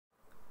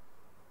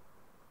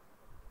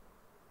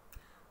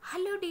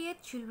Hello dear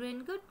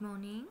children, good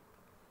morning.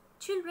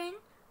 Children,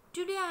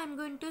 today I am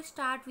going to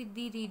start with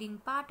the reading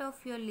part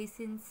of your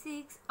lesson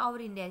 6, our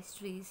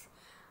industries.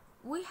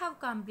 We have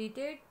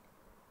completed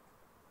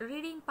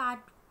reading part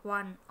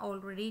 1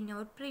 already in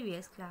our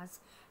previous class,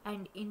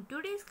 and in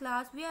today's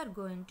class we are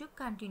going to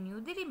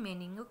continue the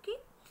remaining, okay?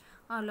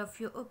 All of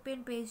you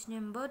open page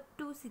number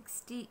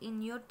 260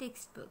 in your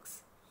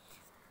textbooks.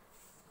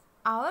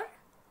 Our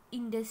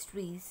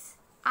industries.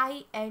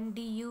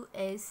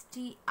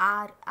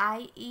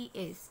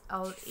 INDUSTRIES,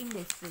 our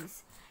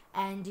industries.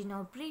 And in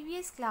our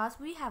previous class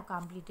we have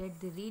completed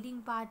the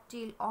reading part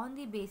till on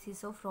the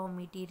basis of raw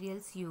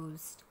materials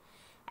used,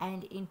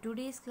 and in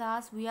today's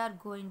class we are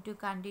going to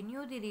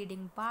continue the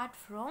reading part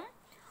from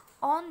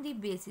on the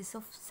basis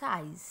of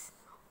size.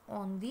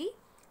 On the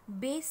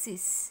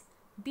basis,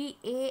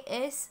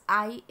 BASIS,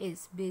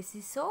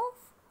 basis of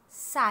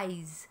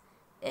size,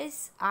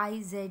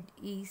 SIZE,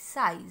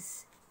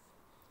 size.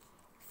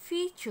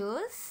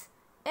 Features,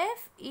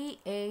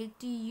 FEATURES,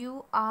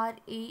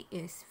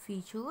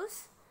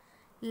 features.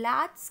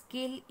 Large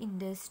scale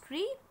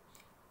industry,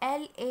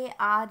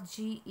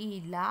 LARGE,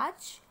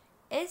 large.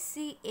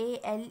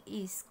 SCALE,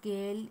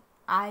 scale.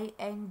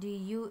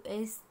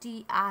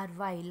 INDUSTRY,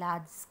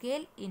 large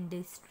scale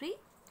industry.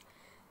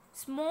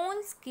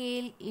 Small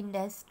scale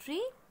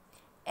industry,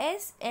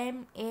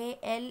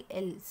 SMALL,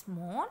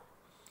 small.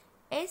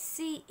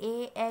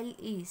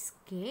 SCALE,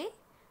 scale.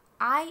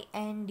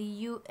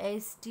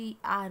 INDUSTRY,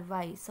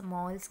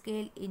 small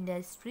scale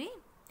industry.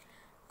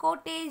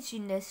 Cottage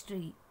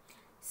industry,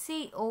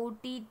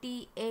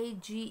 COTTAGE,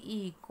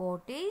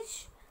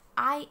 cottage.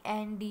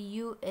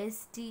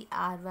 INDUSTRY,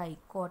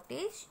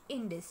 cottage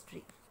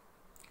industry.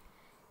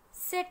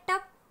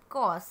 Setup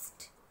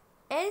cost,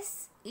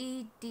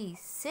 SET,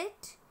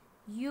 set.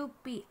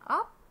 UP,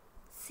 up.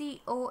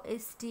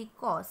 COST,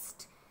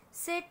 cost.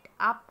 Set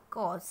up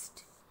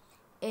cost.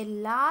 A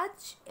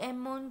large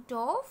amount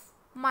of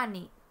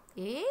money,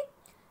 a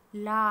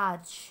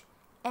large.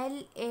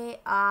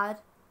 LARGE,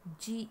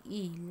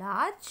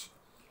 large.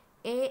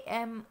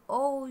 AMOUNT,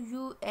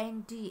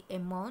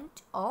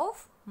 amount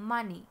of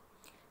money.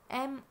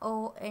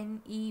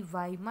 MONEY,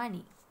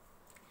 money.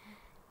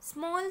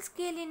 Small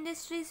scale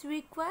industries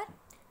require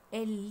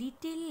a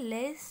little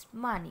less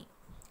money,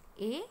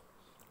 a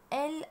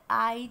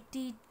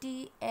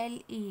LITTLE,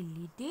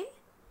 little.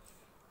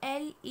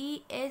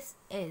 LESS,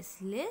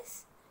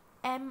 less.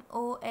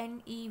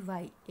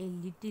 MONEY, a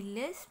little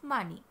less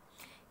money.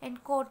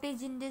 And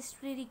cottage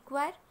industry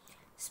require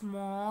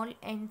small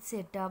and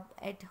set up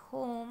at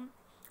home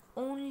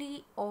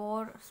only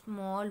or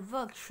small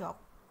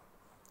workshop.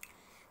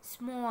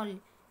 Small,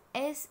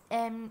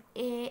 SMALL,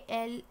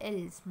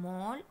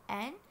 small,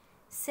 and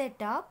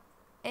set up,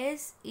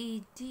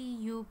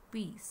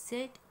 SETUP,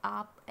 set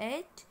up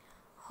at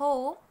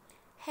home,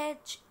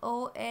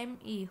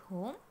 HOME,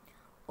 home,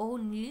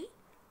 only,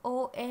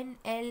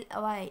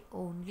 ONLY,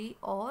 only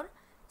or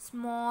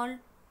small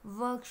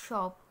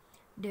workshop,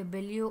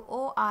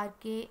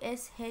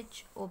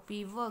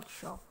 WORKSHOP,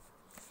 workshop.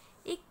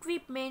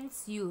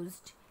 Equipments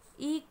used,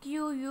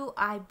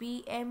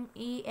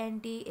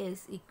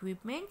 EQUIPMENTS,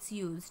 equipments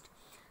used.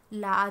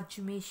 Large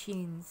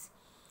machines.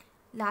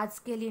 Large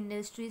scale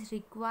industries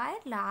require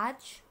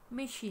large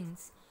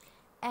machines,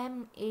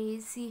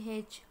 MACHINES,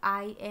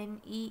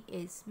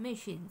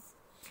 machines.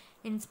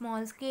 In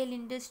small scale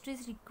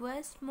industries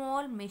require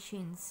small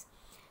machines,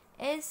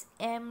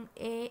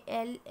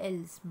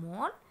 SMALL,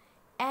 small.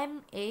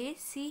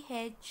 MACHINES,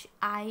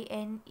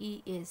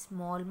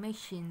 small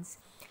machines.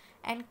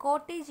 And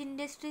cottage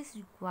industries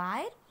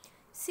require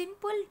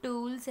simple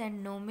tools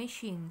and no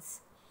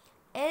machines,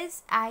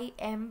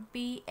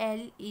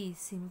 SIMPLE,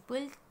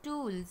 simple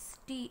tools.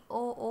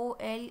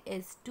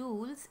 TOOLS,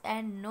 tools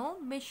and no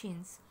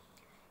machines,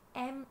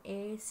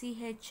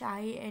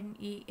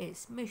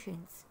 MACHINES,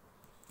 machines.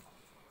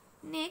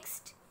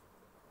 Next,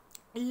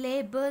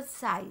 labor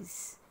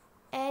size,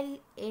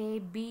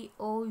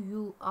 LABOUR,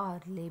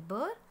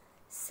 labor.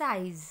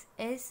 Size,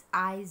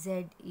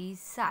 SIZE,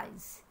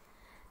 size.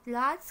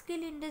 Large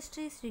scale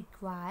industries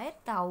require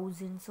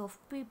thousands of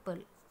people,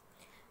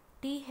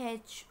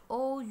 THOUSANDS,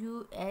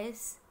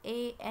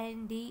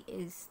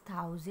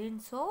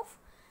 thousands of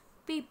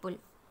people.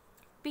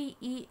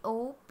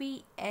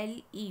 PEOPLE,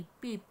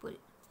 people.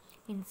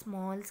 In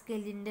small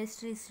scale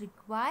industries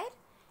require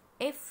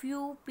a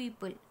few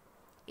people,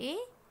 a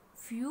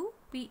few,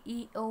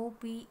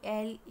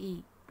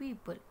 PEOPLE,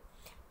 people.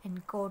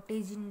 And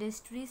cottage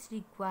industries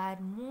require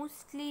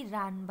mostly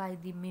run by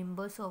the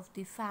members of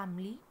the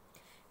family,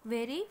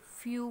 very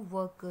few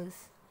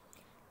workers,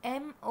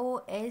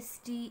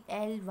 MOSTLY,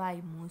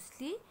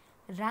 mostly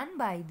run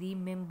by the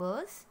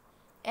members,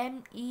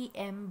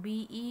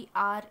 MEMBERS,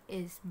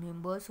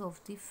 members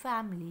of the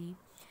family,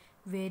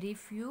 very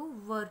few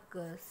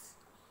workers,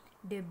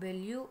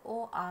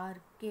 WORKERS,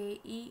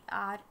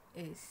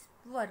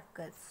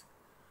 workers.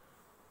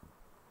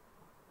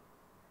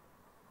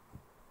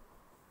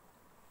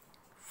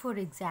 For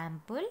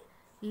example,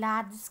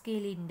 large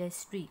scale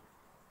industry,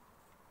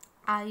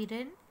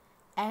 iron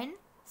and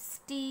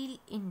steel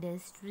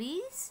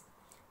industries,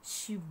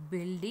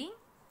 shipbuilding,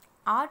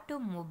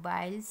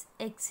 automobiles,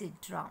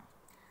 etc.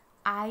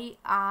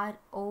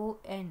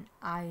 IRON,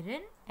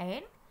 iron,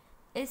 and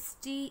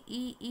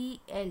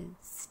STEEL,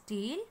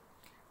 steel,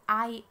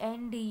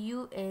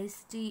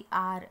 INDUSTRIES,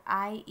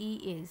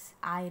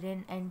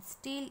 iron and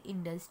steel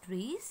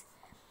industries,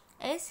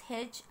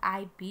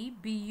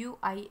 SHIPBUILDING,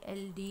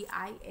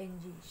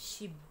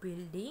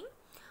 shipbuilding,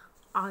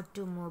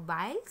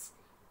 automobiles,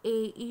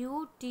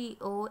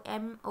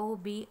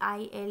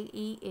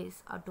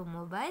 AUTOMOBILES,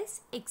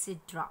 automobiles,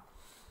 etc.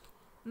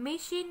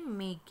 Machine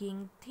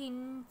making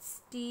thin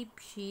steep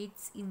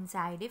sheets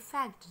inside a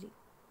factory.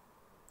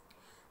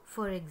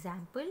 For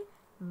example,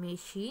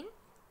 machine,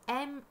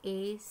 MACHINE,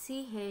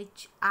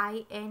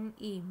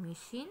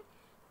 machine,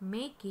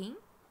 making,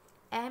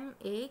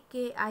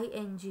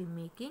 MAKING,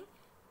 making,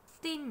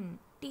 thin,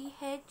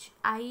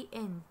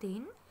 THIN,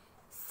 thin,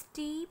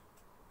 steep,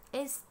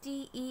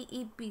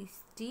 STEEP,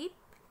 steep,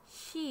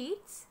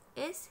 sheets,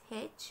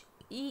 SHEETS,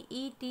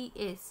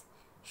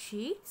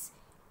 sheets,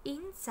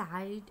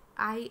 inside,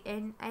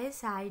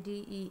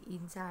 INSIDE,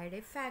 inside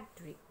a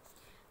factory,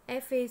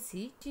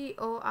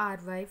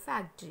 FACTORY,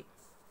 factory.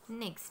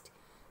 Next,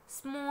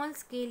 small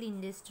scale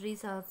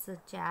industries are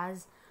such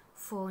as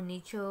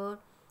furniture,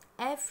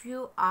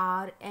 FURNITURE,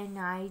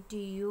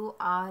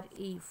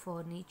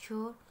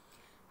 furniture,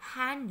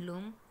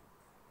 handloom,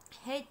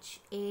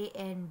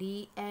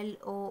 HANDLOOM,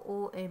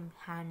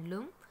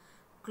 handloom,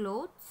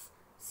 clothes,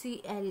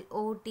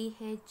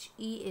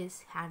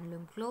 CLOTHES,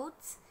 handloom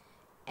clothes,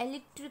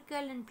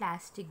 electrical and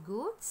plastic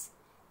goods,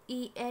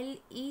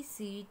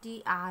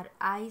 ELECTRICAL,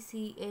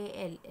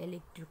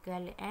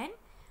 electrical, and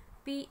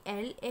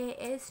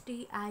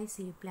PLASTIC,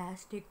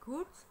 plastic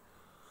goods,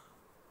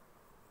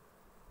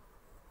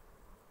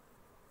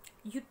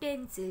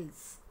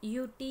 utensils,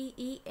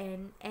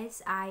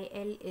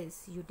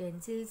 UTENSILS,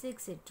 utensils,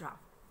 etc.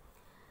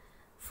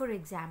 For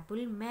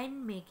example,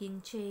 men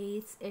making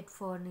chairs at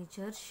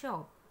furniture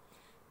shop,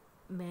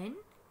 men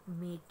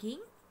making,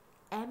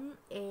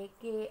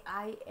 MAKING,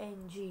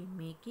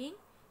 making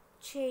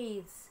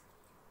chairs,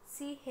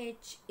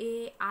 CHAIRS,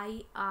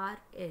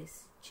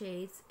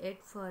 chairs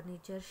at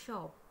furniture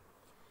shop,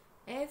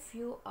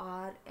 FURNITURE,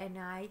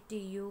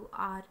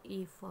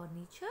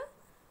 furniture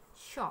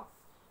shop.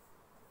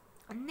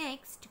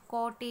 Next,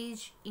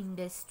 cottage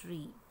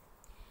industry.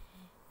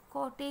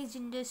 Cottage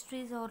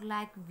industries are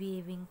like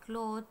weaving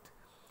cloth,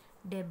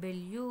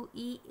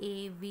 WEAVING,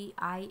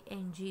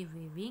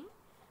 weaving,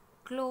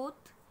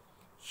 cloth,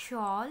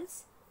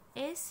 shawls,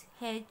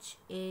 SHAWLS,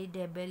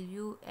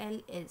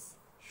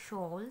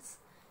 shawls,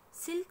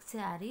 silk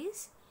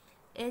sarees,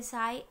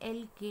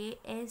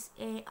 SILKSAREES,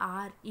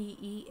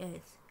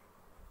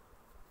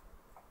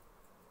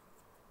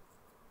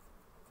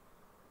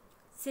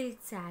 silk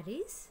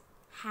sarees,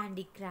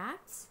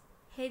 handicrafts,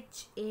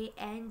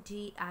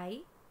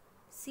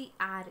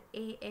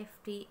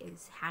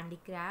 HANDICRAFTS,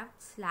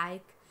 handicrafts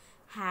like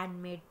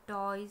handmade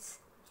toys,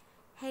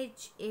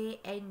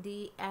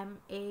 HANDMADE,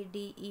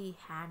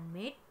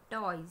 handmade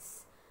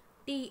toys,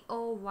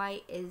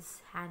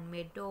 TOYS,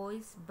 handmade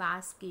toys,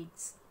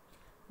 baskets,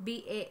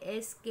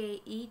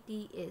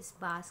 BASKETS,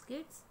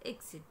 baskets,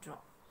 etc.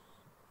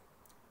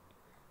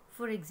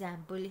 For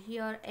example,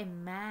 here a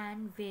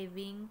man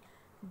weaving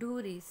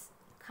duris,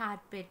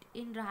 carpet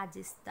in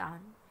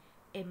Rajasthan.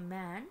 A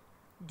man,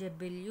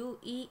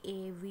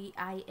 WEAVING,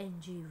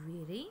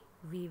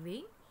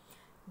 weaving,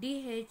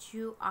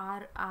 DHURRIS,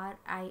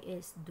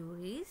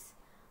 duris,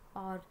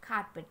 or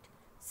carpet,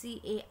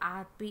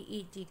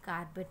 CARPET,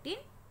 carpet in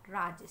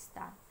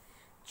Rajasthan.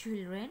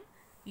 Children,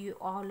 you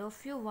all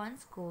of you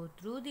once go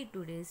through the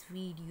today's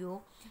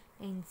video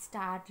and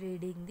start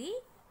reading the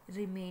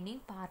remaining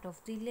part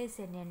of the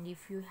lesson, and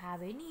if you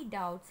have any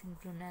doubts in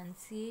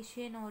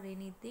pronunciation or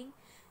anything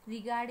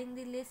regarding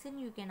the lesson,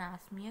 you can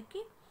ask me.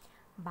 Okay,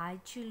 bye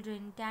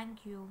children,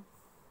 thank you.